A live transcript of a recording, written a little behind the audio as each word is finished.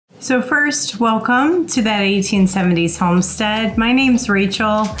So first, welcome to that 1870s homestead. My name's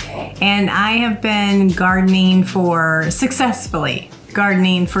Rachel, and I have been successfully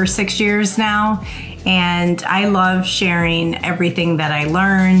gardening for 6 years now, and I love sharing everything that I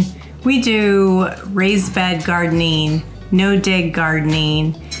learn. We do raised bed gardening, no-dig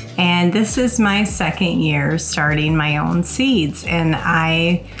gardening, and this is my second year starting my own seeds, and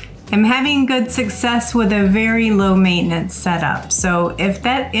I am having good success with a very low maintenance setup. So if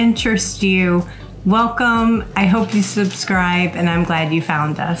that interests you, welcome. I hope you subscribe, and I'm glad you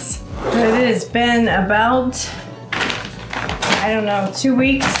found us. It has been about, 2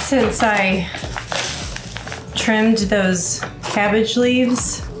 weeks since I trimmed those cabbage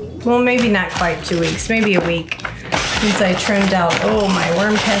leaves. Well, maybe not quite 2 weeks, maybe a week since I trimmed out. Oh, my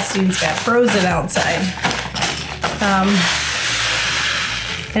worm castings got frozen outside.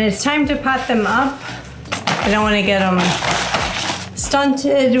 And it's time to pot them up. I don't want to get them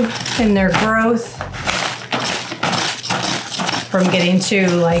stunted in their growth from getting too,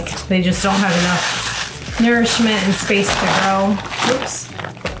 they just don't have enough nourishment and space to grow. Oops.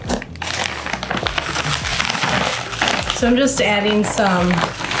 So I'm just adding some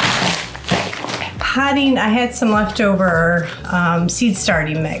potting. I had some leftover seed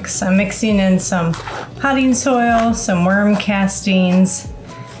starting mix. I'm mixing in some potting soil, some worm castings.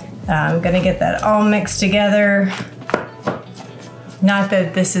 I'm gonna get that all mixed together. Not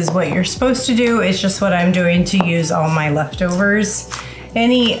that this is what you're supposed to do, it's just what I'm doing to use all my leftovers.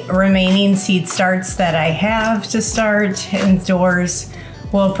 Any remaining seed starts that I have to start indoors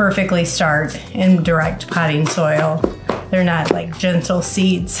will perfectly start in direct potting soil. They're not like gentle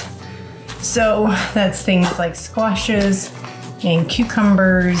seeds. So that's things like squashes and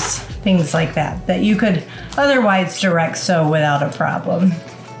cucumbers, things like that, that you could otherwise direct sow without a problem.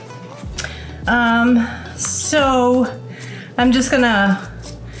 So I'm just gonna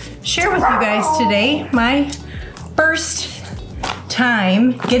share with you guys today my first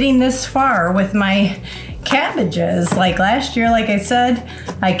time getting this far with my cabbages. Like last year, like I said,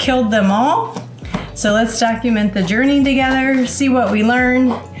 I killed them all. So let's document the journey together, see what we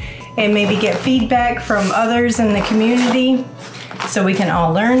learn, and maybe get feedback from others in the community so we can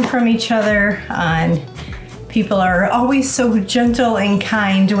all learn from each other. People are always so gentle and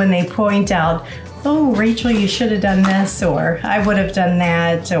kind when they point out, oh, Rachel, you should have done this, or I would have done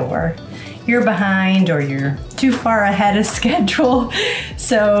that, or you're behind, or you're too far ahead of schedule.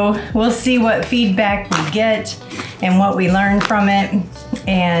 So we'll see what feedback we get and what we learn from it.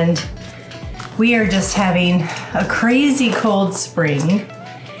 And we are just having a crazy cold spring,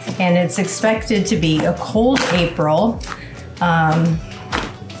 and it's expected to be a cold April.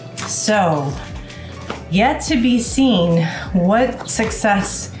 So yet to be seen what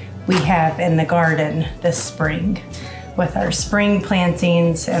success we have in the garden this spring with our spring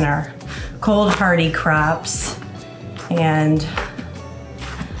plantings and our cold hardy crops. And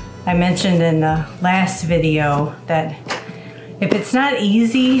I mentioned in the last video that if it's not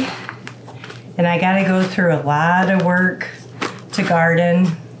easy and I gotta go through a lot of work to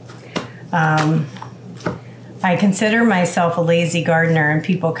garden, I consider myself a lazy gardener, and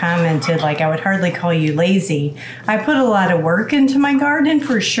people commented I would hardly call you lazy. I put a lot of work into my garden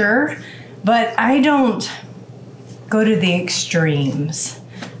for sure, but I don't go to the extremes.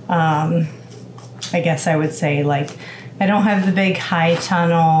 I guess I would say I don't have the big high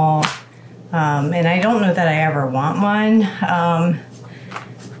tunnel, and I don't know that I ever want one.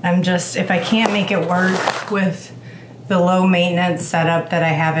 If I can't make it work with the low maintenance setup that I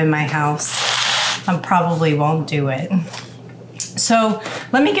have in my house, I probably won't do it. So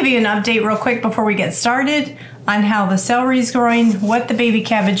let me give you an update real quick before we get started on how the celery is growing, what the baby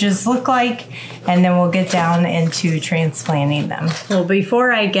cabbages look like, and then we'll get down into transplanting them. Well,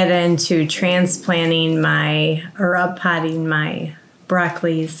 before I get into transplanting uppotting my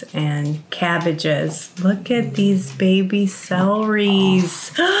broccolis and cabbages, look at these baby celeries.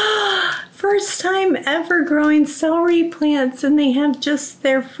 First time ever growing celery plants, and they have just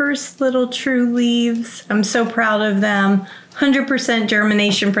their first little true leaves. I'm so proud of them. 100%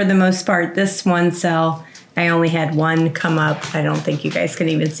 germination for the most part. This one cell, I only had one come up. I don't think you guys can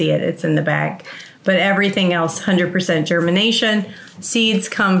even see it. It's in the back. But everything else, 100% germination. Seeds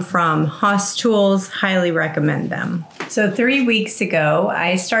come from Haas Tools. Highly recommend them. So 3 weeks ago,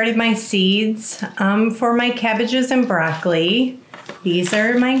 I started my seeds for my cabbages and broccoli. These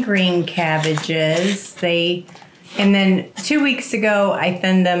are my green cabbages. And then 2 weeks ago, I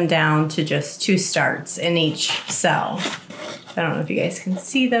thinned them down to just 2 starts in each cell. I don't know if you guys can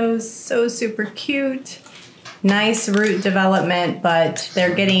see those. So super cute. Nice root development, but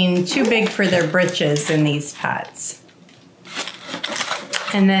they're getting too big for their britches in these pots.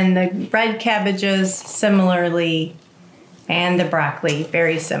 And then the red cabbages similarly, and the broccoli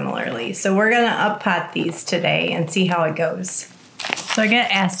very similarly. So we're gonna up pot these today and see how it goes. So I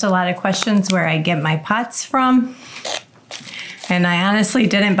get asked a lot of questions where I get my pots from. And I honestly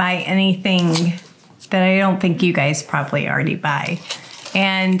didn't buy anything that I don't think you guys probably already buy.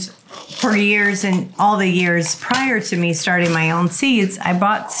 And for years and all the years prior to me starting my own seeds, I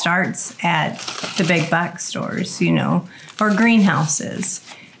bought starts at the big box stores, you know, or greenhouses.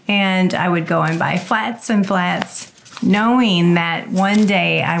 And I would go and buy flats and flats, knowing that one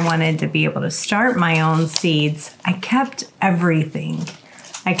day I wanted to be able to start my own seeds. I kept everything.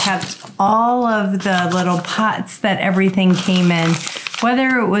 I kept all of the little pots that everything came in,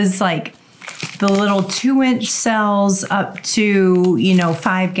 whether it was like the little 2-inch cells up to, you know,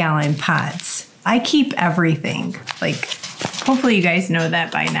 5-gallon pots. I keep everything. Like, hopefully you guys know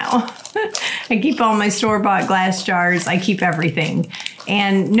that by now. I keep all my store-bought glass jars. I keep everything.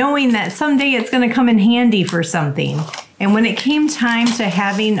 And knowing that someday it's going to come in handy for something. And when it came time to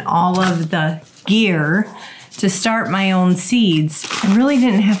having all of the gear to start my own seeds, I really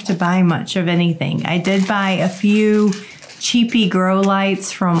didn't have to buy much of anything. I did buy a few cheapy grow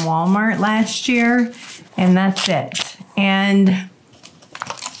lights from Walmart last year, and that's it. And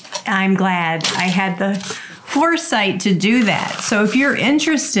I'm glad I had the foresight to do that. So if you're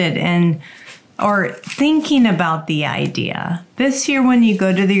interested in or thinking about the idea, this year when you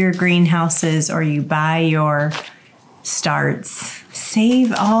go to your greenhouses or you buy your starts,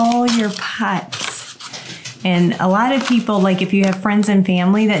 save all your pots. And a lot of people, like if you have friends and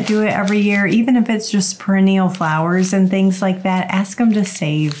family that do it every year, even if it's just perennial flowers and things like that, ask them to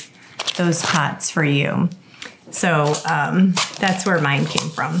save those pots for you. So that's where mine came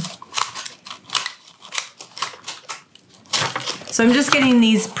from. So I'm just getting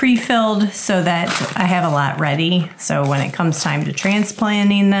these pre-filled so that I have a lot ready. So when it comes time to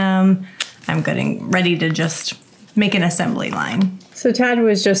transplanting them, I'm getting ready to just make an assembly line. So Todd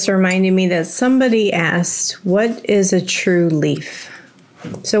was just reminding me that somebody asked, what is a true leaf?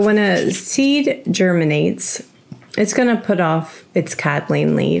 So when a seed germinates, it's going to put off its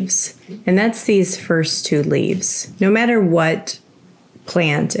codling leaves. And that's these first 2 leaves. No matter what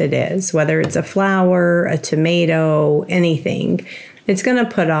plant it is, whether it's a flower, a tomato, anything, it's going to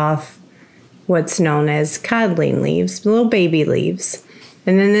put off what's known as codling leaves, little baby leaves.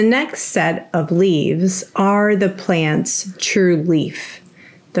 And then the next set of leaves are the plant's true leaf,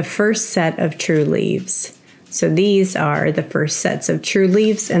 the first set of true leaves. So these are the first sets of true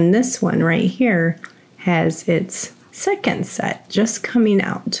leaves, and this one right here has its second set just coming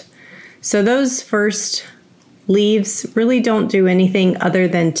out. So those first leaves really don't do anything other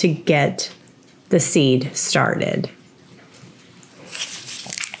than to get the seed started.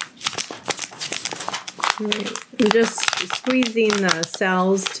 I'm just squeezing the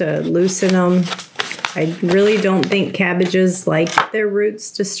cells to loosen them. I really don't think cabbages like their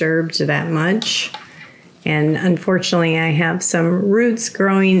roots disturbed that much. And unfortunately, I have some roots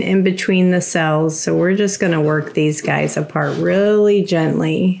growing in between the cells, so we're just going to work these guys apart really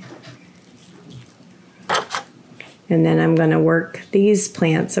gently. And then I'm going to work these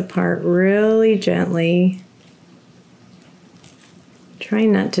plants apart really gently.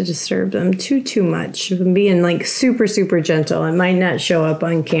 Trying not to disturb them too much. I'm being like super gentle. It might not show up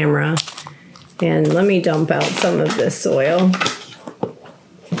on camera. And let me dump out some of this soil.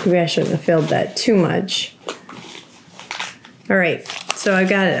 Maybe I shouldn't have filled that too much. All right, so I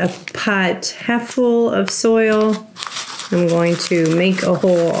got a pot half full of soil. I'm going to make a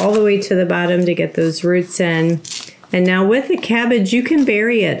hole all the way to the bottom to get those roots in. And now with the cabbage, you can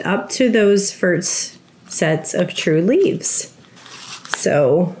bury it up to those first sets of true leaves.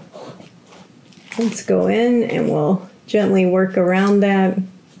 So let's go in and we'll gently work around that.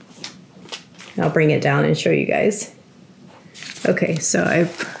 I'll bring it down and show you guys. Okay, so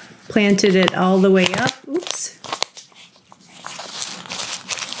I've planted it all the way up. Oops.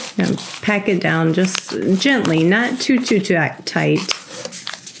 And pack it down just gently, not too tight.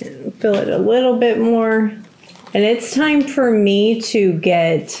 And fill it a little bit more. And it's time for me to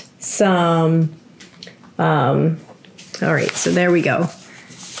get some, all right, so there we go.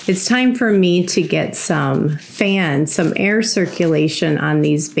 It's time for me to get some fans, some air circulation on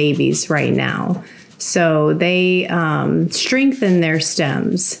these babies right now. So they strengthen their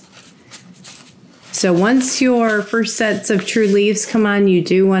stems. So once your first sets of true leaves come on, you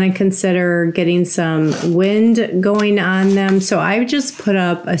do want to consider getting some wind going on them. So I've just put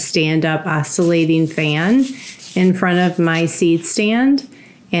up a stand-up oscillating fan in front of my seed stand,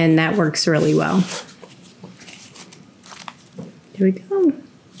 and that works really well. Here we go.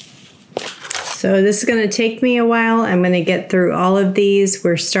 So this is going to take me a while. I'm going to get through all of these.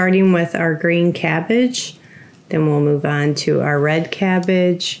 We're starting with our green cabbage. Then we'll move on to our red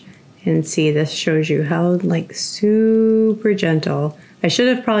cabbage. And see, this shows you how like super gentle. I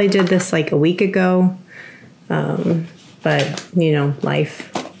should have probably did this like a week ago. But you know,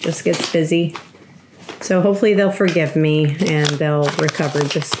 life just gets busy. So hopefully they'll forgive me and they'll recover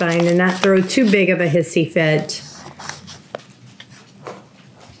just fine and not throw too big of a hissy fit.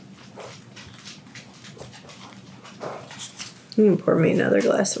 Pour me another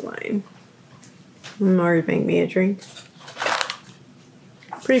glass of wine. Or make me a drink.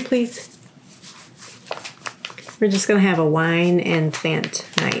 Pretty please. We're just going to have a wine and plant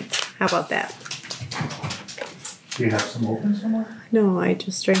night. How about that? Do you have some open somewhere? No, I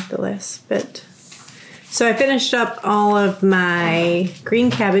just drank the last bit. So I finished up all of my green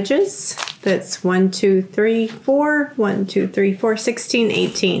cabbages. That's 1, 2, 3, 4. 1, 2, 3, 4, 16,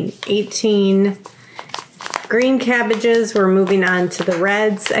 18. 18 green cabbages. We're moving on to the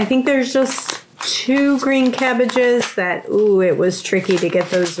reds. I think there's just 2 green cabbages that, ooh, it was tricky to get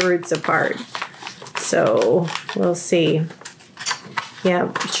those roots apart. So we'll see.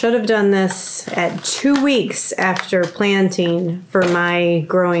 Yeah, should have done this at 2 weeks after planting for my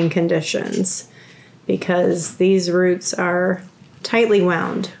growing conditions because these roots are tightly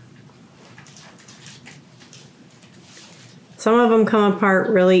wound. Some of them come apart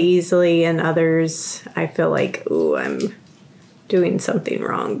really easily and others I feel like, ooh, I'm doing something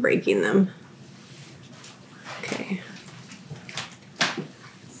wrong breaking them. Okay.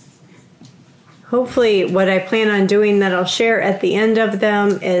 Hopefully what I plan on doing that I'll share at the end of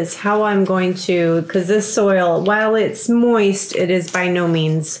them is how I'm going to, because this soil, while it's moist, it is by no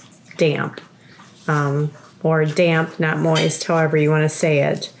means damp. Or damp, not moist, however you want to say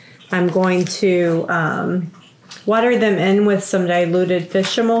it. I'm going to water them in with some diluted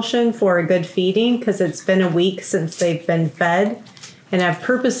fish emulsion for a good feeding because it's been a week since they've been fed. And I've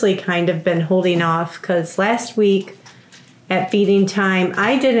purposely kind of been holding off because last week at feeding time,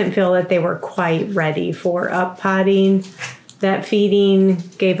 I didn't feel that they were quite ready for up potting. That feeding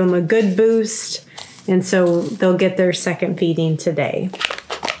gave them a good boost, and so they'll get their second feeding today.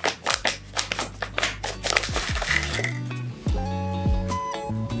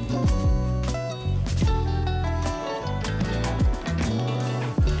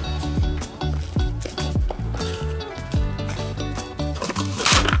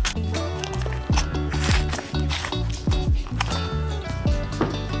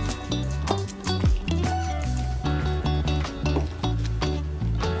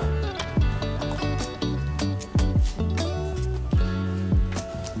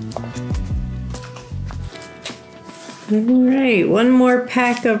 All right, one more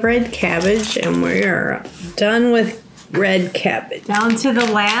pack of red cabbage and we're done with red cabbage. Down to the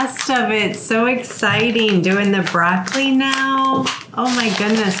last of it. So exciting doing the broccoli now. Oh my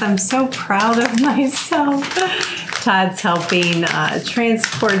goodness, I'm so proud of myself. Todd's helping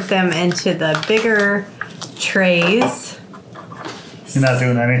transport them into the bigger trays. You're not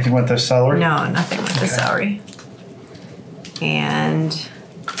doing anything with the celery? No, nothing with the celery. And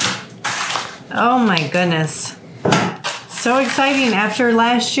oh my goodness. So exciting after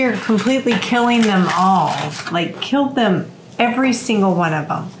last year completely killing them all. Like killed them, every single one of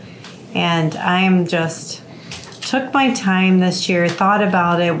them. And I'm just took my time this year, thought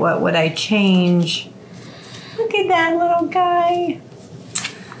about it, what would I change? Look at that little guy.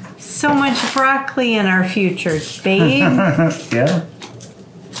 So much broccoli in our future, babe. Yeah.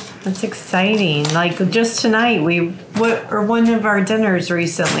 That's exciting. Like just tonight, or one of our dinners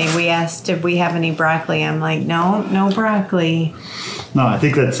recently, we asked if we have any broccoli. I'm like, no broccoli. No, I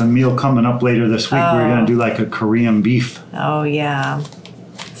think that's a meal coming up later this week. We're going to do like a Korean beef. Oh, yeah.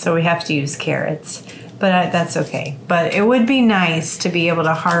 So we have to use carrots, but that's okay. But it would be nice to be able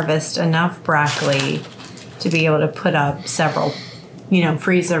to harvest enough broccoli to be able to put up several,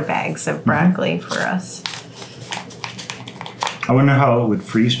 freezer bags of broccoli for us. I wonder how it would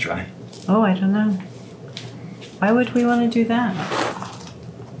freeze dry. Oh, I don't know. Why would we want to do that?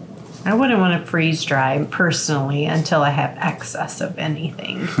 I wouldn't want to freeze dry personally until I have excess of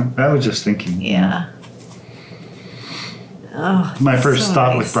anything. I was just thinking. Yeah. Oh, my first so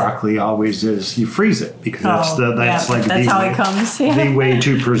thought nice. with broccoli always is you freeze it because that's how it comes. Yeah. the way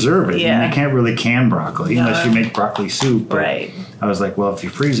to preserve it. Yeah. And you can't really can broccoli unless you make broccoli soup. But right. I was like, well, if you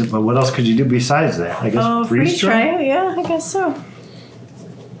freeze it, but what else could you do besides that? I guess freeze dry. Yeah, I guess so.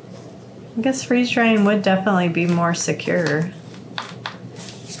 I guess freeze drying would definitely be more secure.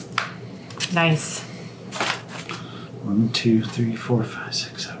 Nice. 1, 2, 3, 4, 5,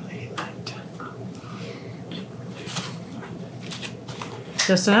 6, 7, 8, 9, 10.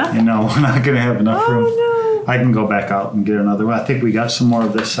 Just enough? You know, we're not going to have enough room. Oh, I can go back out and get another one. I think we got some more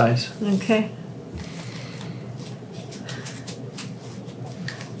of this size. Okay.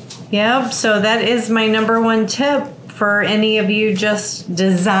 Yep, so that is my number one tip for any of you just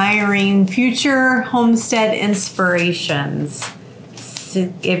desiring future homestead inspirations.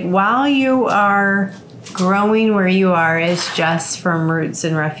 While you are growing where you are, as Jess from Roots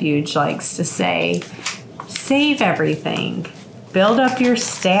and Refuge likes to say, save everything. Build up your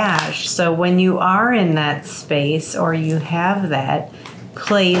stash so when you are in that space or you have that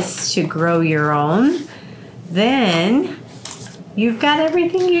place to grow your own, then you've got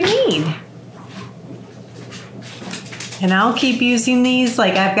everything you need. And I'll keep using these.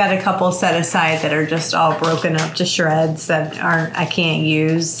 Like I've got a couple set aside that are just all broken up to shreds that I can't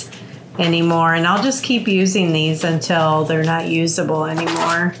use anymore. And I'll just keep using these until they're not usable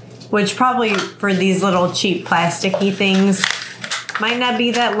anymore. Which probably for these little cheap plasticky things might not be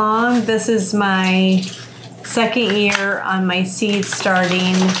that long. This is my second year on my seed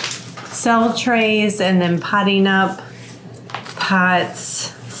starting cell trays and then potting up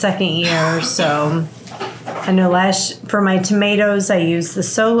pots, second year. So I know for my tomatoes I used the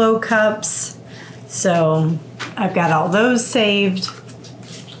solo cups, so I've got all those saved,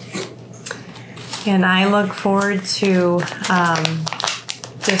 and I look forward to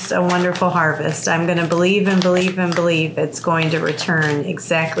just a wonderful harvest. I'm going to believe and believe and believe it's going to return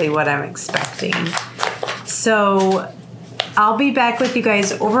exactly what I'm expecting. So I'll be back with you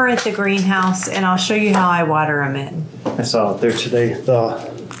guys over at the greenhouse, and I'll show you how I water them in. I saw out there today the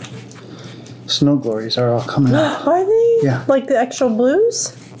snow glories are all coming up. Are they? Yeah. Like the actual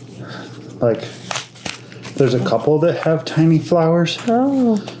blues? Like, there's a couple that have tiny flowers.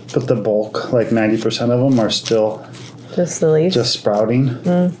 Oh. But the bulk, like 90% of them, are still Just the leaves? just sprouting.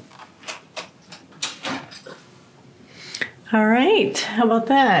 Mm. All right. How about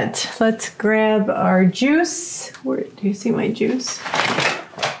that? Let's grab our juice. Where do you see my juice?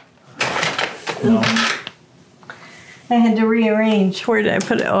 No. I had to rearrange. Where did I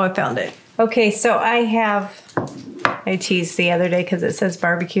put it? Oh, I found it. Okay, so I teased the other day because it says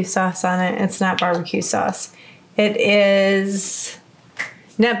barbecue sauce on it. It's not barbecue sauce. It is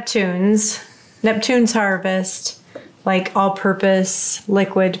Neptune's Harvest, like all-purpose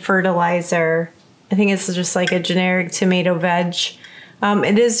liquid fertilizer. I think it's just like a generic tomato veg.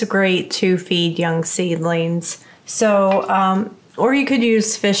 It is great to feed young seedlings. So, or you could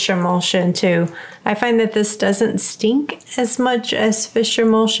use fish emulsion too. I find that this doesn't stink as much as fish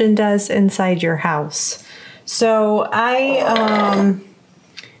emulsion does inside your house. So I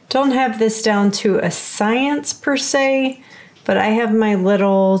don't have this down to a science per se, but I have my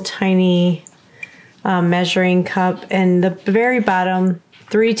little tiny measuring cup, and the very bottom,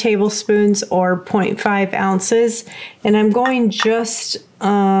 3 tablespoons or 0.5 ounces. And I'm going just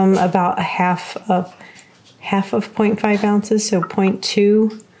about half of 0.5 ounces, so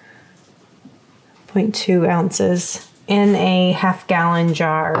 0.2 ounces in a half-gallon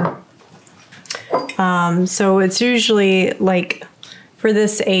jar. So it's usually, like, for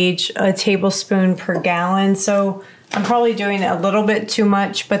this age, a tablespoon per gallon. So I'm probably doing a little bit too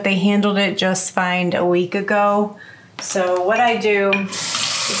much, but they handled it just fine a week ago. So what I do,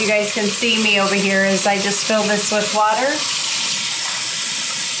 if you guys can see me over here, is I just fill this with water.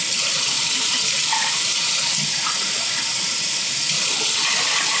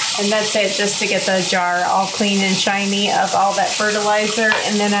 And that's it, just to get the jar all clean and shiny of all that fertilizer.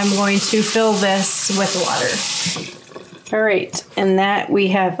 And then I'm going to fill this with water. All right, and that we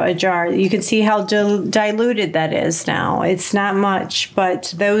have a jar. You can see how diluted that is now. It's not much,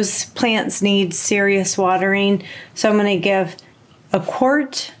 but those plants need serious watering. So I'm gonna give a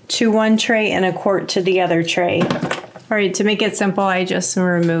quart to one tray and a quart to the other tray. All right, to make it simple, I just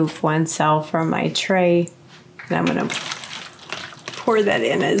remove one cell from my tray, and I'm gonna pour that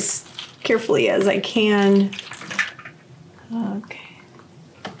in as carefully as I can. Okay.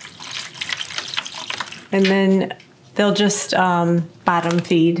 And then they'll just bottom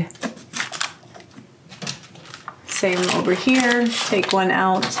feed. Same over here. Take one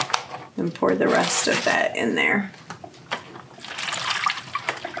out and pour the rest of that in there.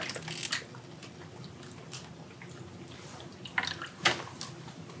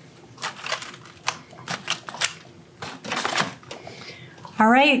 All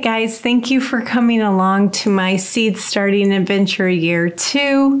right, guys, thank you for coming along to my seed starting adventure year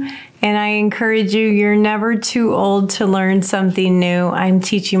 2. And I encourage you, you're never too old to learn something new. I'm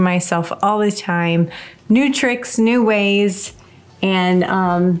teaching myself all the time, new tricks, new ways,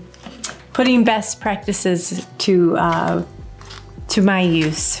 and putting best practices to to my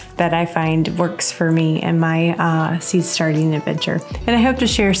use that I find works for me in my seed starting adventure. And I hope to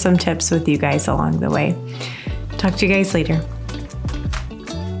share some tips with you guys along the way. Talk to you guys later.